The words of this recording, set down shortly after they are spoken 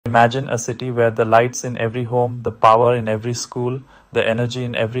Imagine a city where the lights in every home, the power in every school, the energy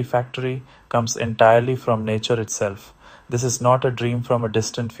in every factory comes entirely from nature itself. This is not a dream from a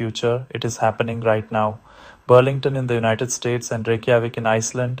distant future, it is happening right now. Burlington in the United States and Reykjavik in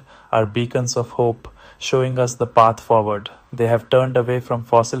Iceland are beacons of hope, showing us the path forward. They have turned away from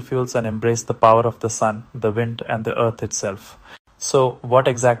fossil fuels and embraced the power of the sun, the wind, and the earth itself. So, what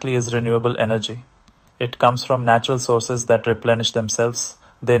exactly is renewable energy? It comes from natural sources that replenish themselves.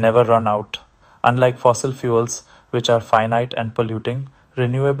 They never run out. Unlike fossil fuels, which are finite and polluting,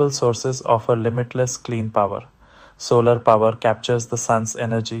 renewable sources offer limitless clean power. Solar power captures the sun's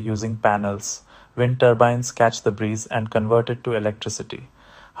energy using panels. Wind turbines catch the breeze and convert it to electricity.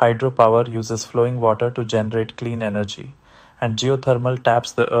 Hydropower uses flowing water to generate clean energy. And geothermal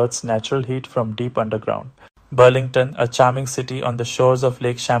taps the Earth's natural heat from deep underground. Burlington, a charming city on the shores of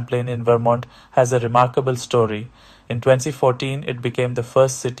Lake Champlain in Vermont, has a remarkable story. In 2014, it became the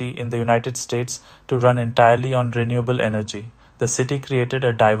first city in the United States to run entirely on renewable energy. The city created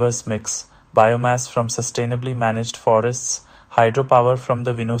a diverse mix: biomass from sustainably managed forests, hydropower from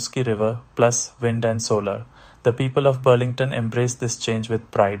the Winooski River, plus wind and solar. The people of Burlington embraced this change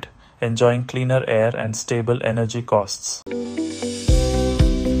with pride, enjoying cleaner air and stable energy costs.